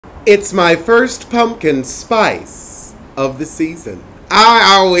It's my first pumpkin spice of the season.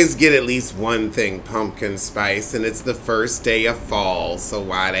 I always get at least one thing pumpkin spice, and it's the first day of fall, so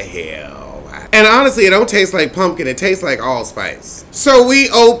why the hell? And honestly, it don't taste like pumpkin, it tastes like allspice. So we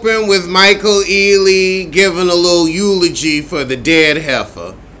open with Michael Ealy giving a little eulogy for the dead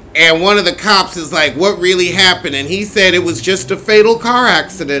heifer. And one of the cops is like, what really happened? And he said it was just a fatal car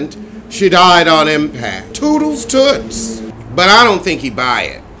accident. She died on impact. Toodles toots. But I don't think he buy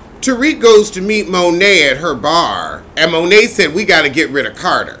it. Tariq goes to meet Monet at her bar, and Monet said, we gotta get rid of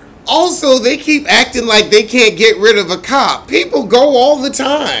Carter. Also, they keep acting like they can't get rid of a cop. People go all the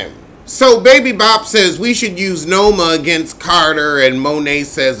time. So Baby Bop says we should use Noma against Carter, and Monet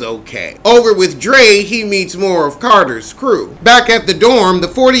says okay. Over with Dre, he meets more of Carter's crew. Back at the dorm, the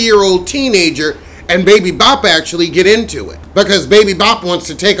 40-year-old teenager and Baby Bop actually get into it, because Baby Bop wants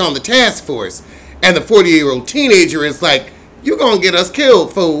to take on the task force, and the 40-year-old teenager is like, you gonna get us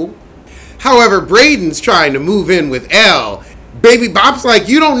killed, fool. However, Braden's trying to move in with Elle. Baby Bop's like,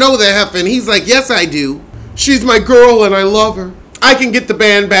 you don't know the heifer, and he's like, yes I do. She's my girl and I love her. I can get the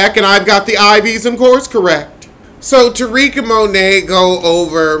band back and I've got the IVs and course correct. So Tariq and Monet go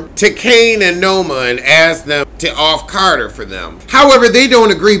over to Kane and Noma and ask them to off Carter for them. However, they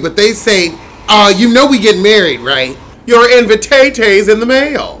don't agree, but they say, you know we get married, right? Your invitate's in the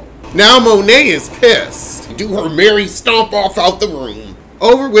mail. Now Monet is pissed. Do her merry stomp off out the room.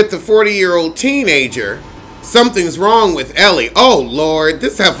 Over with the 40-year-old teenager. Something's wrong with Ellie. Oh Lord,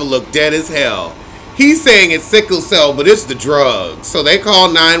 this heifer look dead as hell. He's saying it's sickle cell, but it's the drugs. So they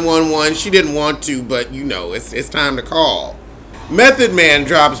call 911. She didn't want to, but you know, it's time to call. Method Man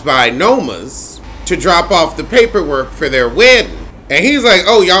drops by Noma's to drop off the paperwork for their wedding. And he's like,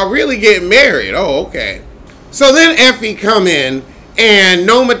 oh, y'all really getting married? Oh, okay. So then Effie come in, and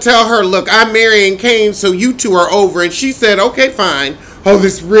Noma tell her, look, I'm marrying Kane, so you two are over. And she said, okay, fine. Oh,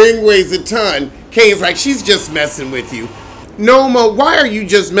 this ring weighs a ton. Kane's like, she's just messing with you. Noma, why are you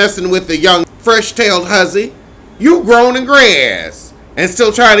just messing with the young fresh-tailed hussy? You grown in grass and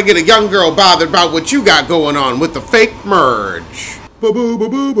still trying to get a young girl bothered about what you got going on with the fake merge.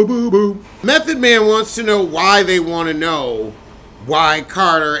 Boo-boo-boo-boo-boo-boo. Method Man wants to know why they want to know why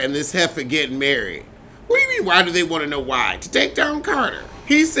Carter and this heifer getting married. What do you mean, why do they want to know why? To take down Carter.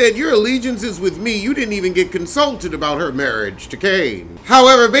 He said, your allegiance is with me. You didn't even get consulted about her marriage to Kane.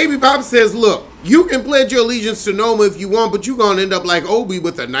 However, Baby Bop says, look, you can pledge your allegiance to Noma if you want, but you gonna end up like Obi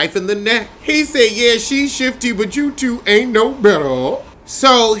with a knife in the neck. He said, yeah, she's shifty, but you two ain't no better.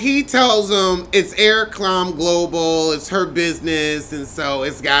 So he tells them it's Air Clam Global, it's her business, and so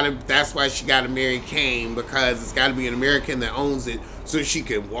that's why she gotta marry Kane, because it's gotta be an American that owns it, so she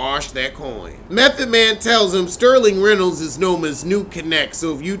can wash that coin. Method Man tells him Sterling Reynolds is Noma's new connect,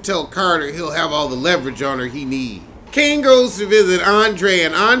 so if you tell Carter, he'll have all the leverage on her he needs. Kane goes to visit Andre,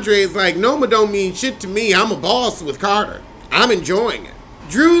 and Andre's like, Noma don't mean shit to me. I'm a boss with Carter. I'm enjoying it.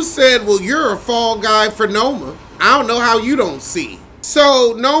 Drew said, well, you're a fall guy for Noma. I don't know how you don't see.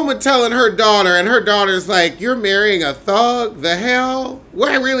 So Noma telling her daughter, and her daughter's like, you're marrying a thug? The hell?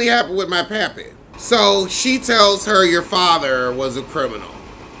 What really happened with my pappy? So she tells her your father was a criminal,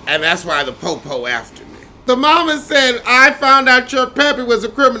 and that's why the popo after me. The mama said, I found out your pappy was a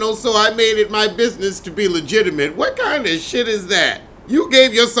criminal, so I made it my business to be legitimate. What kind of shit is that? You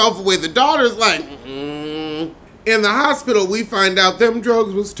gave yourself away. The daughter's like, In the hospital, we find out them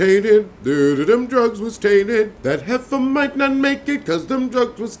drugs was tainted. Them drugs was tainted. That heifer might not make it, cause them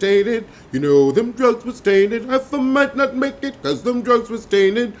drugs was tainted. You know, them drugs was tainted. Heifer might not make it, cause them drugs was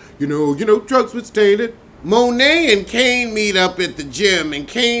tainted. You know, drugs was tainted. Monet and Kane meet up at the gym, and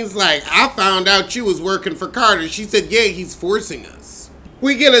Kane's like, I found out you was working for Carter. She said, yeah, he's forcing us.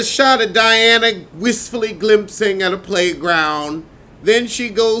 We get a shot of Diana wistfully glimpsing at a playground. Then she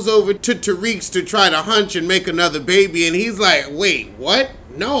goes over to Tariq's to try to hunch and make another baby, and he's like, wait, what?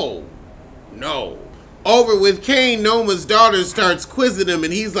 No. Over with Kane, Noma's daughter starts quizzing him,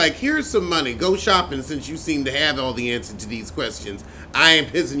 and he's like, here's some money. Go shopping since you seem to have all the answers to these questions. I ain't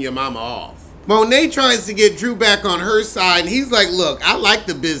pissing your mama off. Monet tries to get Drew back on her side, and he's like, look, I like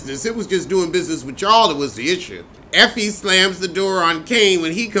the business. It was just doing business with y'all that was the issue. Effie slams the door on Kane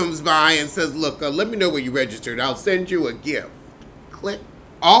when he comes by and says, look, let me know where you registered. I'll send you a gift. Click.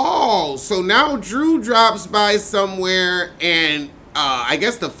 Oh, so now Drew drops by somewhere, and I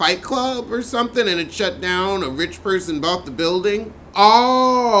guess the Fight Club or something, and it shut down. A rich person bought the building.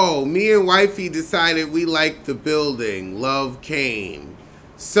 Oh, me and wifey decided we liked the building. Love Kane.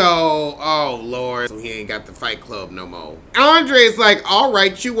 So, oh Lord, so he ain't got the Fight Club no more. Andre's like, all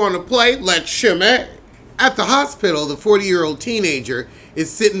right, you want to play? Let's shimmy. At the hospital, the 40-year-old teenager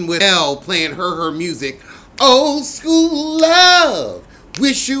is sitting with Elle playing her music. Old school love.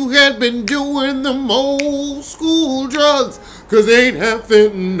 Wish you had been doing them old school drugs, 'cause they ain't have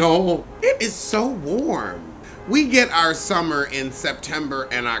fentanyl. It is so warm. We get our summer in September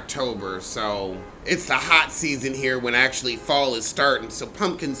and October, so it's the hot season here when actually fall is starting, so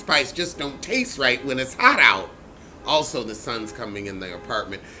pumpkin spice just don't taste right when it's hot out. Also, the sun's coming in the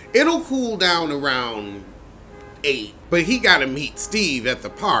apartment. It'll cool down around 8, but he gotta meet Steve at the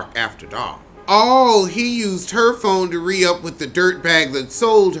park after dark. Oh, he used her phone to re-up with the dirtbag that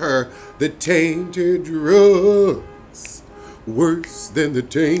sold her the tainted drugs. Worse than the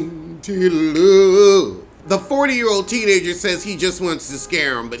tainted love. The 40-year-old teenager says he just wants to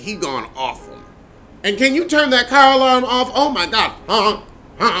scare him, but he gone awful. And can you turn that car alarm off? Oh my God. Honk,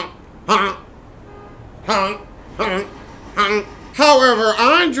 honk, honk, honk, honk, honk. However,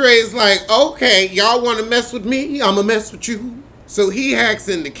 Andre's like, okay, y'all want to mess with me? I'm going to mess with you. So he hacks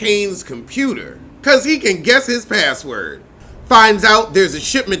into Kane's computer because he can guess his password. Finds out there's a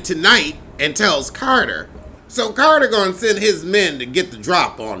shipment tonight and tells Carter. So Carter gonna send his men to get the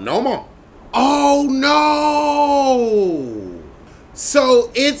drop on Noma. Oh no!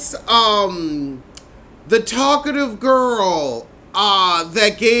 So it's the talkative girl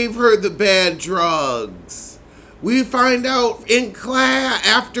that gave her the bad drugs. We find out in class,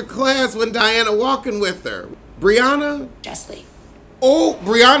 after class, when Diana walking with her. Brianna? Jessley. Oh,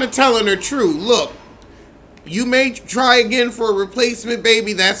 Brianna telling her true. Look, you may try again for a replacement,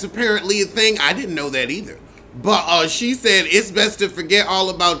 baby. That's apparently a thing. I didn't know that either. But she said it's best to forget all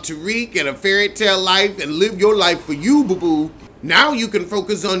about Tariq and a fairy tale life and live your life for you, boo-boo. Now you can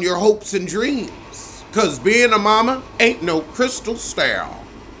focus on your hopes and dreams. 'Cause being a mama ain't no crystal stair.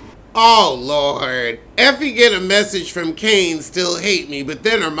 Oh, Lord. Effie get a message from Kane, still hate me, but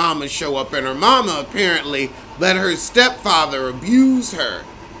then her mama show up, and her mama apparently let her stepfather abuse her,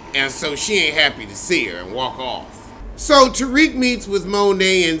 and so she ain't happy to see her and walk off. So Tariq meets with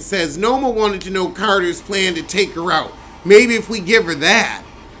Monet and says Noma wanted to know Carter's plan to take her out. Maybe if we give her that.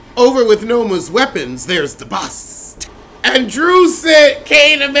 Over with Noma's weapons, there's the bust. And Drew sent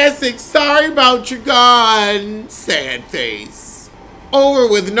Kane a message, sorry about your gun, sad face. Over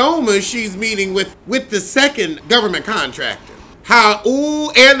with Noma, she's meeting with the second government contractor.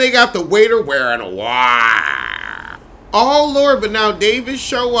 Ooh, and they got the waiter wearing a wire. Oh Lord, but now Davis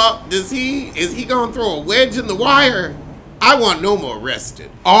show up. Is he gonna throw a wedge in the wire? I want Noma arrested.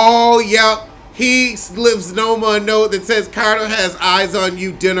 Oh, yep. He slips Noma a note that says Carter has eyes on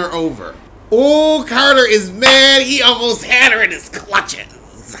you, dinner over. Oh, Carter is mad. He almost had her in his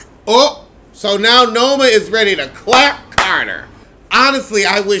clutches. Oh, so now Noma is ready to clap Carter. Honestly,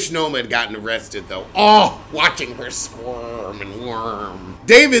 I wish Noma had gotten arrested, though. Oh, watching her squirm and worm.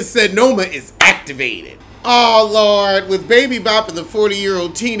 Davis said Noma is activated. Oh, Lord. With Baby Bop and the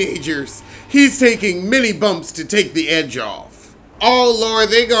 40-year-old teenagers, he's taking many bumps to take the edge off. Oh, Lord,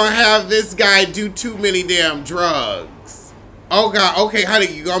 they gonna have this guy do too many damn drugs. Oh, God. Okay, honey,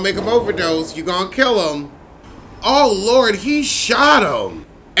 you gonna make him overdose. You gonna kill him. Oh, Lord, he shot him.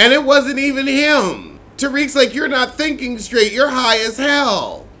 And it wasn't even him. Tariq's like, you're not thinking straight. You're high as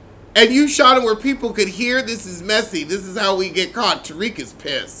hell. And you shot him where people could hear. This is messy. This is how we get caught. Tariq is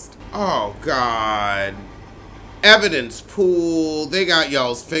pissed. Oh, God. Evidence pool. They got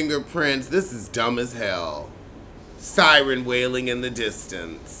y'all's fingerprints. This is dumb as hell. Siren wailing in the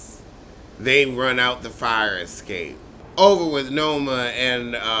distance. They run out the fire escape. Over with Noma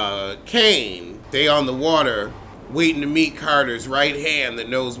and Kane. They on the water waiting to meet Carter's right hand that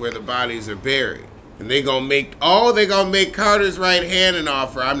knows where the bodies are buried. And they gonna make Carter's right hand an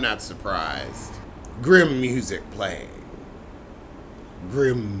offer. I'm not surprised. Grim music playing.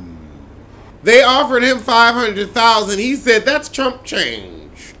 Grim. They offered him $500,000. He said, that's chump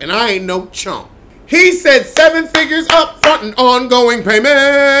change. And I ain't no chump. He said 7 figures up front and ongoing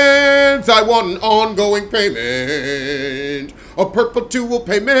payments. I want an ongoing payment. A perpetual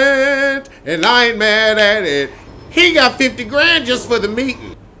payment. And I ain't mad at it. He got 50 grand just for the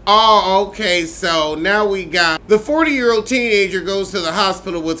meeting. Oh, okay, so now we got the 40-year-old teenager goes to the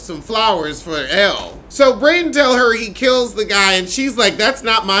hospital with some flowers for Elle. So Brayden tell her he kills the guy, and she's like, that's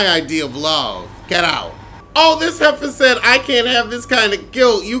not my idea of love. Get out. Oh, this heifer said, I can't have this kind of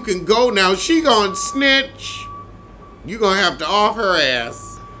guilt. You can go now. She gonna snitch. You gonna have to off her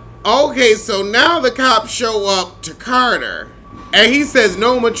ass. Okay, so now the cops show up to Carter, and he says,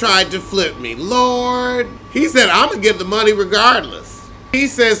 Noma tried to flip me. Lord. He said, I'm gonna get the money regardless. He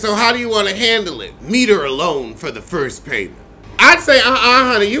says, so how do you want to handle it? Meet her alone for the first payment. I'd say,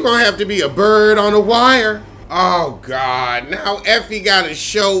 honey, you're going to have to be a bird on a wire. Oh, God. Now Effie got to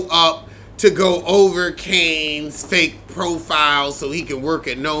show up to go over Kane's fake profile so he can work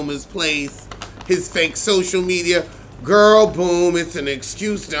at Noma's place, his fake social media. Girl, boom, it's an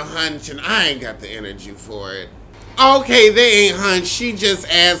excuse to hunch, and I ain't got the energy for it. Okay, they ain't hunch. She just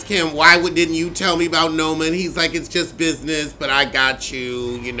asked him, didn't you tell me about Noma? And he's like, it's just business, but I got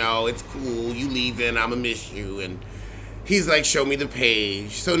you. You know, it's cool. You leaving, I'ma miss you. And he's like, show me the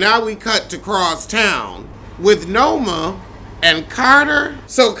page. So now we cut to cross town with Noma and Carter.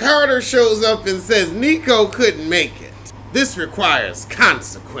 So Carter shows up and says, Nico couldn't make it. This requires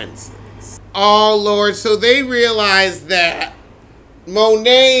consequences. Oh, Lord. So they realize that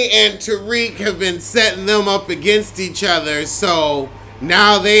Monet and Tariq have been setting them up against each other. So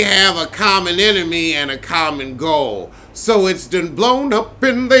now they have a common enemy and a common goal. So it's done blown up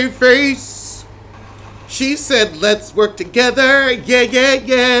in their face. She said, let's work together. Yeah, yeah,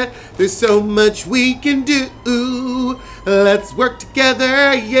 yeah. There's so much we can do. Let's work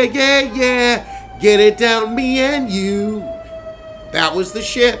together. Yeah, yeah, yeah. Get it down, me and you. That was the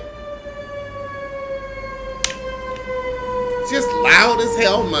shit. Just loud as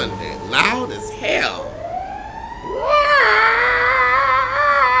hell Monday. Loud as hell.